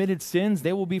has committed sins,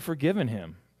 they will be forgiven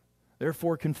him.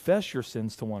 Therefore, confess your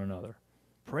sins to one another.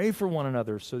 Pray for one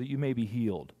another so that you may be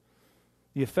healed.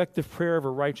 The effective prayer of a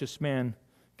righteous man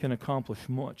can accomplish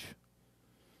much.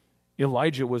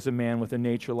 Elijah was a man with a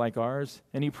nature like ours,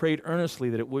 and he prayed earnestly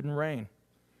that it wouldn't rain.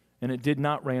 And it did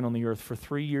not rain on the earth for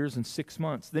 3 years and 6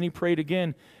 months. Then he prayed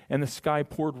again, and the sky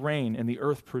poured rain, and the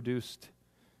earth produced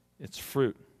its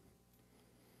fruit.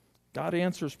 God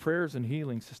answers prayers and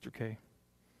healing, Sister Kay.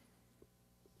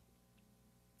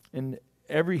 And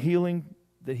every healing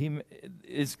that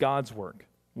is God's work,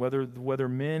 whether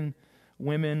men,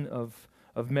 women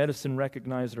of medicine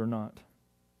recognize it or not.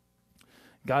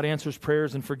 God answers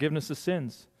prayers and forgiveness of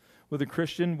sins. With a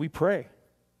Christian, we pray.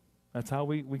 That's how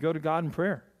we go to God in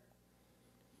prayer.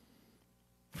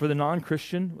 For the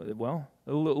non-Christian, well,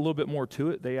 a little bit more to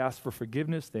it. They ask for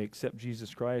forgiveness. They accept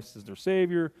Jesus Christ as their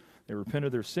Savior. They repent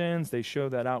of their sins. They show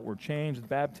that outward change with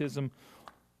baptism.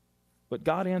 But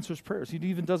God answers prayers. He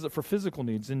even does it for physical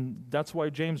needs. And that's why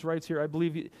James writes here, I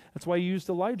believe that's why he used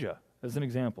Elijah as an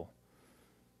example.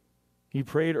 He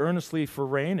prayed earnestly for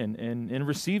rain and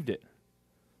received it.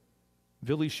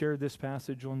 Billy shared this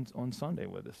passage on Sunday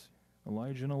with us,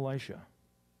 Elijah and Elisha.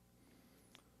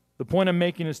 The point I'm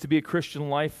making is to be a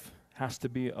Christian life has to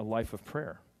be a life of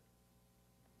prayer.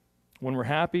 When we're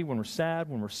happy, when we're sad,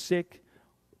 when we're sick,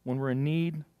 when we're in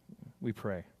need, we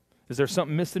pray. Is there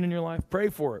something missing in your life? Pray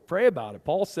for it. Pray about it.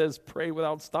 Paul says pray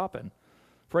without stopping.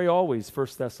 Pray always, 1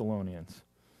 Thessalonians.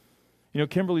 You know,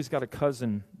 Kimberly's got a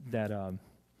cousin that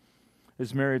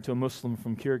is married to a Muslim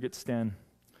from Kyrgyzstan.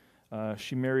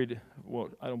 She married, well,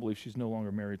 I don't believe she's no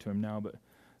longer married to him now, but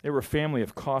they were a family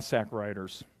of Cossack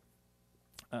riders.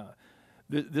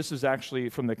 This is actually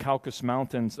from the Caucasus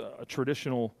Mountains, a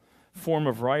traditional form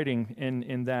of riding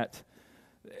in that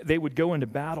they would go into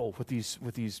battle with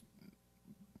these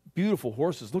beautiful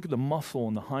horses. Look at the muscle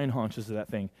and the hind haunches of that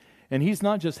thing. And he's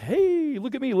not just, hey,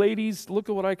 look at me, ladies, look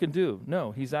at what I can do.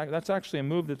 No, that's actually a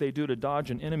move that they do to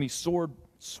dodge an enemy sword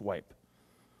swipe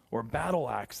or battle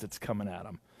axe that's coming at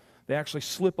them. They actually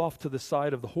slip off to the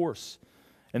side of the horse.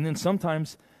 And then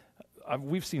sometimes,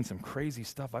 we've seen some crazy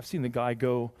stuff. I've seen the guy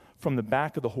go from the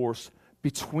back of the horse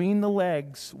between the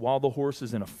legs while the horse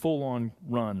is in a full-on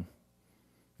run.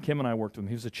 Kim and I worked with him.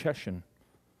 He was a Chechen.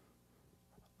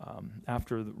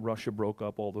 After Russia broke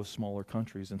up all those smaller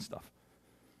countries and stuff.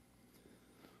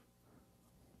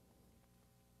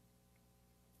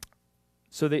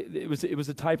 So it was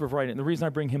a type of writing. And the reason I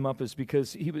bring him up is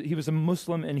because he was a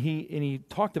Muslim and he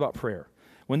talked about prayer.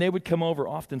 When they would come over,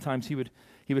 oftentimes he would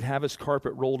have his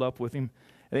carpet rolled up with him.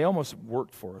 And they almost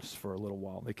worked for us for a little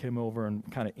while. They came over and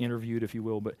kind of interviewed, if you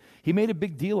will. But he made a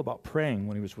big deal about praying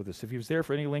when he was with us. If he was there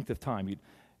for any length of time,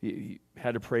 he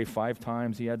had to pray 5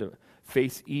 times. He had to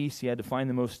face east. He had to find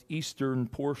the most eastern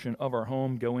portion of our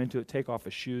home, go into it, take off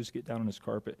his shoes, get down on his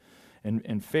carpet,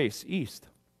 and face east.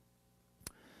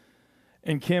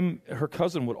 And Kim, her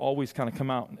cousin, would always kind of come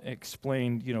out and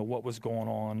explain, what was going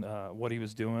on, what he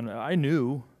was doing. I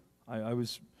knew. I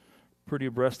was pretty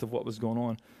abreast of what was going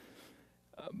on.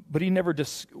 But we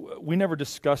never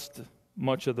discussed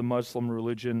much of the Muslim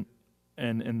religion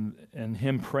and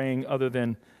him praying, other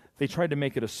than they tried to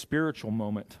make it a spiritual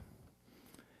moment.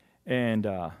 And,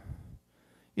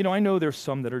 I know there's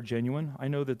some that are genuine. I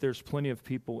know that there's plenty of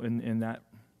people in that,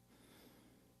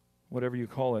 whatever you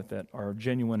call it, that are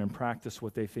genuine and practice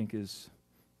what they think is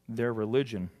their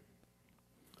religion.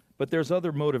 But there's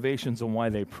other motivations on why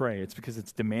they pray. It's because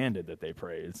it's demanded that they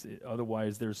pray.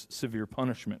 Otherwise, there's severe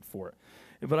punishment for it.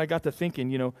 But I got to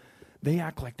thinking, they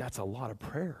act like that's a lot of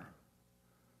prayer.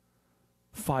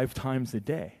 5 times a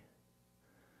day.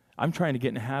 I'm trying to get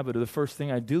in the habit of the first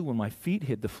thing I do when my feet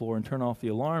hit the floor and turn off the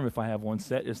alarm, if I have one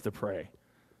set, is to pray.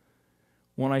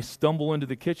 When I stumble into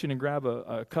the kitchen and grab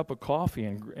a cup of coffee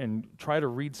and try to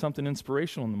read something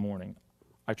inspirational in the morning,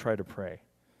 I try to pray.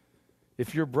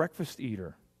 If you're a breakfast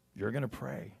eater, you're going to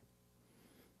pray.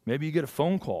 Maybe you get a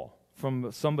phone call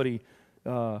from somebody,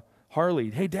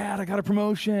 Harley, hey, Dad, I got a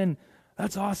promotion.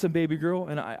 That's awesome, baby girl.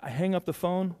 And I hang up the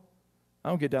phone. I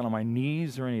don't get down on my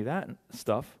knees or any of that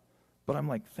stuff, but I'm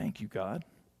like, thank you, God.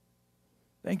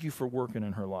 Thank you for working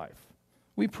in her life.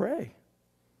 We pray.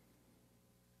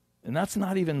 And that's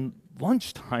not even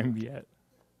lunchtime yet.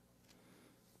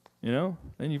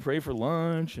 Then you pray for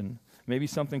lunch, and maybe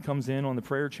something comes in on the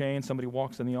prayer chain. Somebody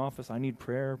walks in the office. I need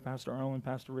prayer, Pastor Arlen,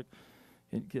 Pastor Rick.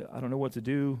 I don't know what to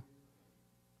do.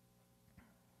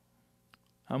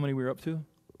 How many we were up to?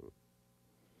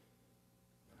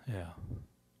 Yeah.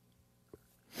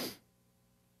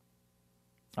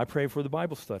 I pray for the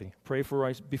Bible study. Pray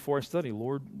before I study.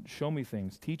 Lord, show me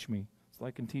things. Teach me so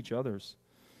I can teach others.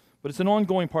 But it's an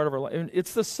ongoing part of our life.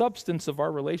 It's the substance of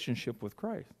our relationship with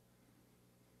Christ.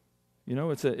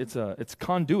 It's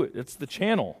conduit. It's the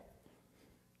channel.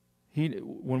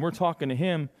 When we're talking to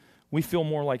Him, we feel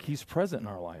more like He's present in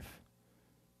our life.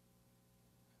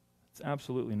 It's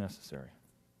absolutely necessary.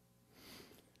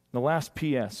 The last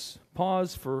PS,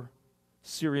 pause for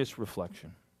serious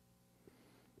reflection.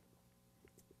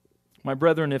 My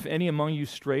brethren, if any among you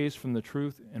strays from the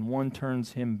truth and one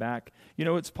turns him back,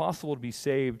 it's possible to be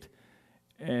saved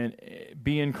and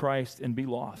be in Christ and be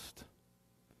lost.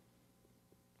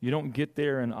 You don't get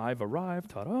there and I've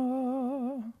arrived,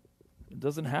 ta-da. It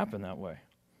doesn't happen that way.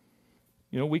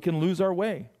 We can lose our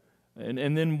way.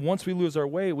 And then once we lose our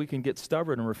way, we can get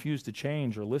stubborn and refuse to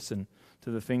change or listen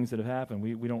to the things that have happened.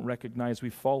 We don't recognize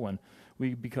we've fallen.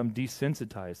 We become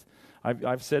desensitized.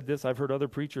 I've said this. I've heard other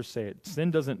preachers say it.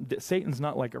 Satan's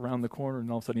not like around the corner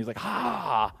and all of a sudden he's like,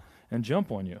 ha, and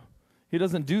jump on you. He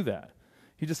doesn't do that.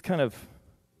 He just kind of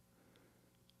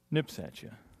nips at you,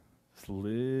 just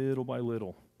little by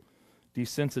little,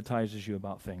 desensitizes you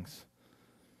about things.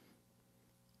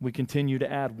 We continue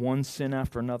to add one sin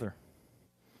after another.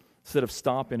 Instead of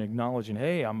stopping, acknowledging,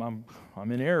 hey, I'm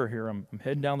in error here. I'm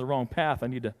heading down the wrong path. I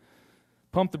need to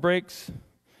pump the brakes.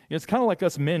 It's kind of like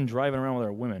us men driving around with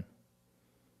our women.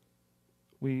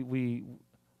 We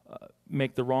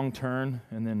make the wrong turn,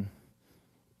 and then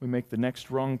we make the next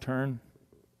wrong turn,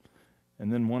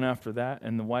 and then one after that,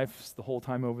 and the wife's the whole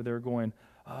time over there going,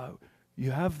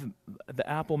 you have the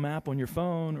Apple map on your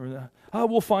phone, or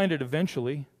we'll find it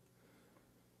eventually.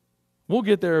 We'll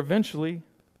get there eventually.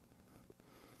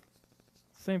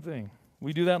 Same thing.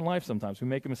 We do that in life sometimes. We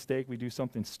make a mistake. We do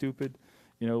something stupid.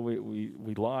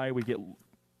 We lie. We get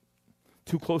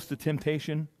too close to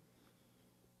temptation.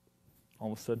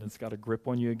 All of a sudden, it's got a grip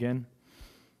on you again.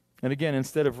 And again,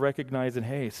 instead of recognizing,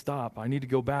 hey, stop, I need to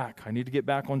go back. I need to get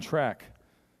back on track.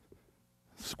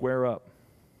 Square up.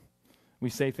 We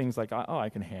say things like, I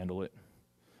can handle it.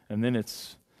 And then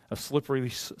it's a slippery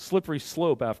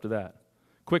slope after that.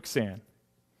 Quicksand.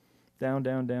 Down,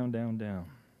 down, down, down, down.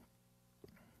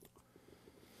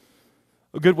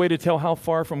 A good way to tell how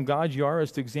far from God you are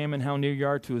is to examine how near you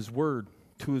are to His Word,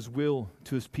 to His will,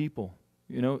 to His people.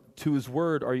 To His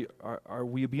Word, are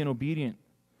we being obedient?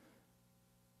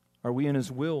 Are we in His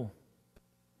will?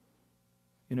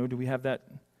 Do we have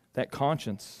that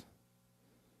conscience?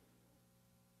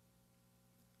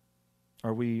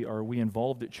 Are we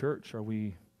involved at church? Are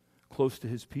we close to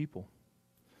His people?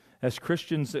 As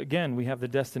Christians, again, we have the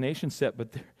destination set, but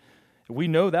we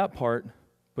know that part,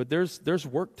 but there's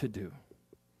work to do.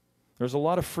 There's a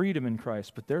lot of freedom in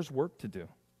Christ, but there's work to do.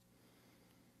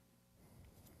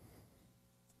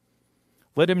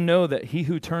 Let him know that he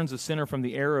who turns a sinner from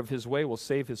the error of his way will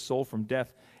save his soul from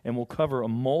death and will cover a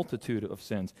multitude of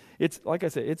sins. It's like I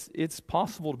said, it's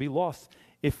possible to be lost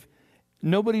if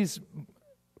nobody's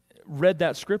read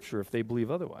that scripture if they believe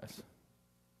otherwise.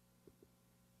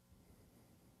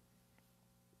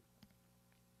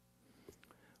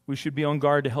 We should be on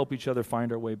guard to help each other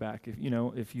find our way back.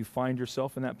 If you find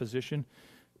yourself in that position,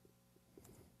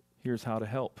 here's how to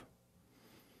help.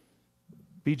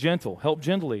 Be gentle. Help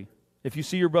gently. If you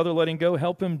see your brother letting go,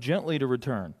 help him gently to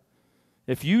return.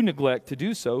 If you neglect to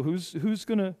do so, who's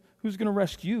gonna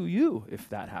rescue you if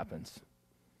that happens?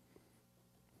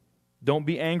 Don't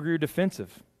be angry or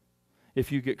defensive if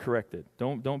you get corrected.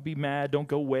 Don't be mad. Don't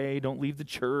go away. Don't leave the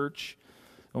church.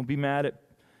 Don't be mad at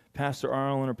Pastor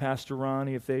Arlen or Pastor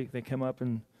Ronnie if they come up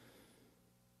and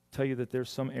tell you that there's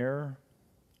some error,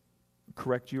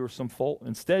 correct you, or some fault.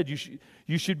 Instead,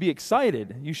 you should be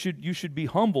excited. You should be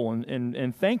humble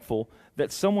and thankful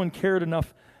that someone cared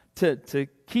enough to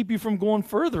keep you from going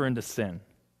further into sin.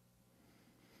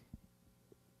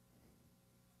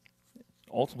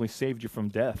 Ultimately saved you from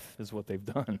death is what they've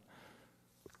done.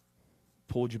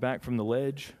 Pulled you back from the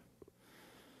ledge.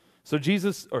 So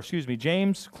James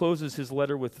closes his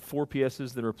letter with 4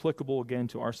 PS's that are applicable again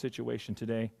to our situation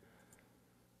today.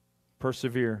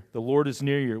 Persevere. The Lord is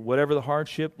near you. Whatever the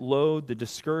hardship, load, the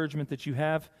discouragement that you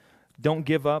have, don't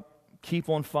give up. Keep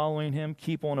on following Him.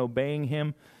 Keep on obeying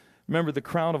Him. Remember, the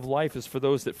crown of life is for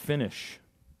those that finish.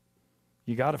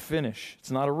 You got to finish. It's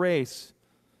not a race.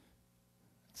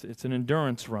 It's an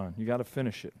endurance run. You got to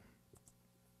finish it.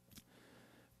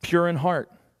 Pure in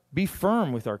heart. Be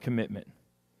firm with our commitment.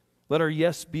 Let our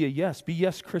yes be a yes. Be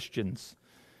yes Christians.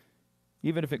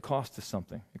 Even if it costs us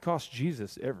something. It costs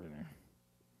Jesus everything.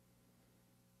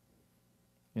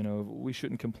 We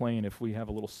shouldn't complain if we have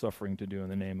a little suffering to do in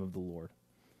the name of the Lord.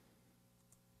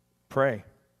 Pray.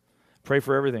 Pray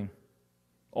for everything.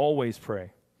 Always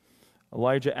pray.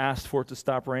 Elijah asked for it to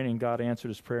stop raining. God answered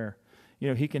his prayer.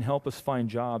 He can help us find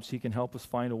jobs. He can help us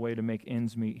find a way to make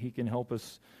ends meet. He can help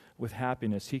us with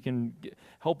happiness. He can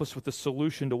help us with the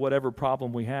solution to whatever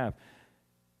problem we have.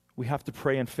 We have to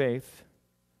pray in faith,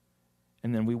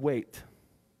 and then we wait.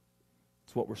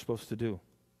 It's what we're supposed to do.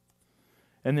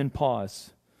 And then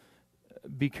pause.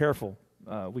 Be careful.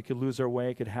 We could lose our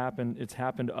way. It could happen. It's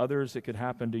happened to others. It could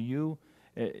happen to you.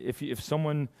 If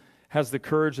someone has the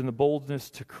courage and the boldness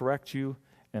to correct you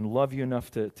and love you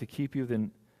enough to keep you,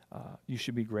 then you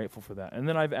should be grateful for that. And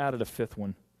then I've added a fifth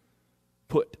one.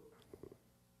 Put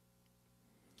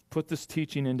this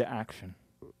teaching into action.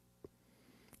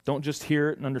 Don't just hear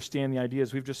it and understand the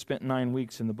ideas. We've just spent 9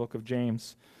 weeks in the book of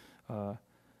James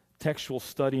textual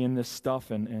study in this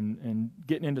stuff and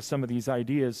getting into some of these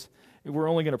ideas. We're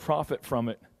only going to profit from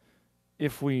it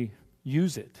if we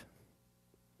use it.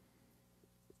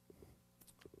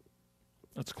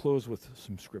 Let's close with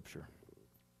some scripture.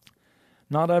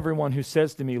 Not everyone who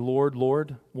says to me, Lord,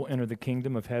 Lord, will enter the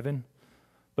kingdom of heaven,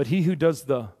 but he who does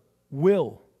the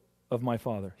will of my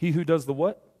Father. He who does the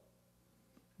what?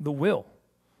 The will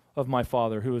of my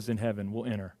Father who is in heaven will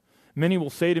enter. Many will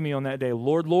say to me on that day,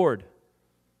 Lord, Lord,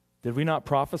 did we not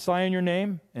prophesy in your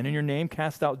name, and in your name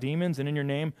cast out demons, and in your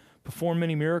name perform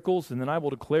many miracles? And then I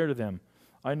will declare to them,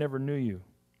 I never knew you.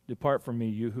 Depart from me,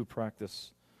 you who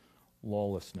practice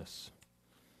lawlessness.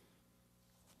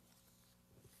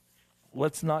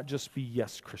 Let's not just be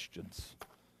yes Christians.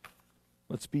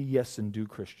 Let's be yes and do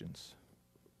Christians.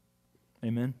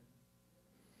 Amen.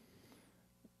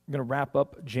 I'm going to wrap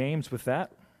up James with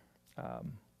that.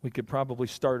 We could probably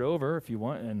start over if you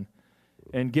want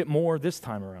and get more this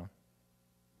time around.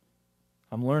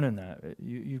 I'm learning that.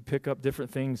 You pick up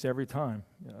different things every time.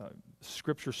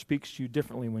 Scripture speaks to you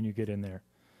differently when you get in there.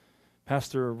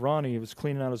 Pastor Ronnie was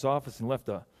cleaning out his office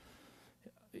and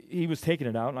he was taking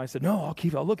it out, and I said, no,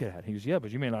 I'll look at it. He goes, yeah,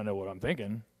 but you may not know what I'm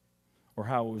thinking or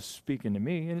how it was speaking to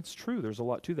me. And it's true. There's a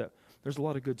lot to that. There's a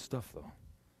lot of good stuff, though.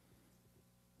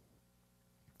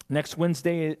 Next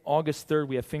Wednesday, August 3rd,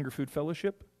 we have Finger Food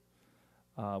Fellowship.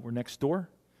 We're next door.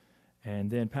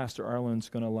 And then Pastor Arlen's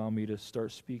going to allow me to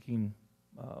start speaking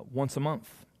once a month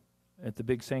at the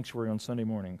big sanctuary on Sunday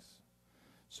mornings.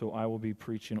 So I will be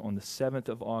preaching on the 7th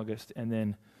of August, and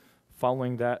then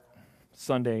following that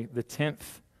Sunday, the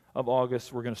 10th of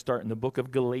August, we're going to start in the book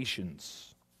of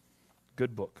Galatians.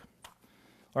 Good book.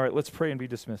 All right, let's pray and be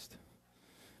dismissed.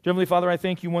 Heavenly Father, I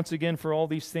thank you once again for all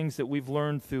these things that we've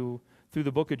learned through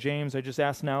the book of James. I just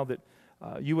ask now that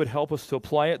you would help us to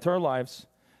apply it to our lives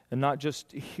and not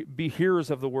just be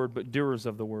hearers of the word, but doers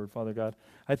of the word, Father God.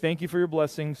 I thank you for your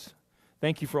blessings.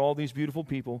 Thank you for all these beautiful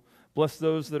people. Bless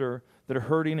those that are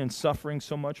hurting and suffering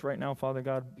so much right now, Father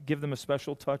God. Give them a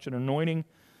special touch and anointing.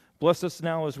 Bless us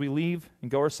now as we leave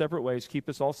and go our separate ways. Keep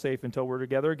us all safe until we're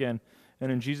together again.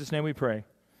 And in Jesus' name we pray.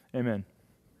 Amen.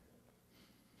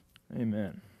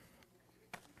 Amen.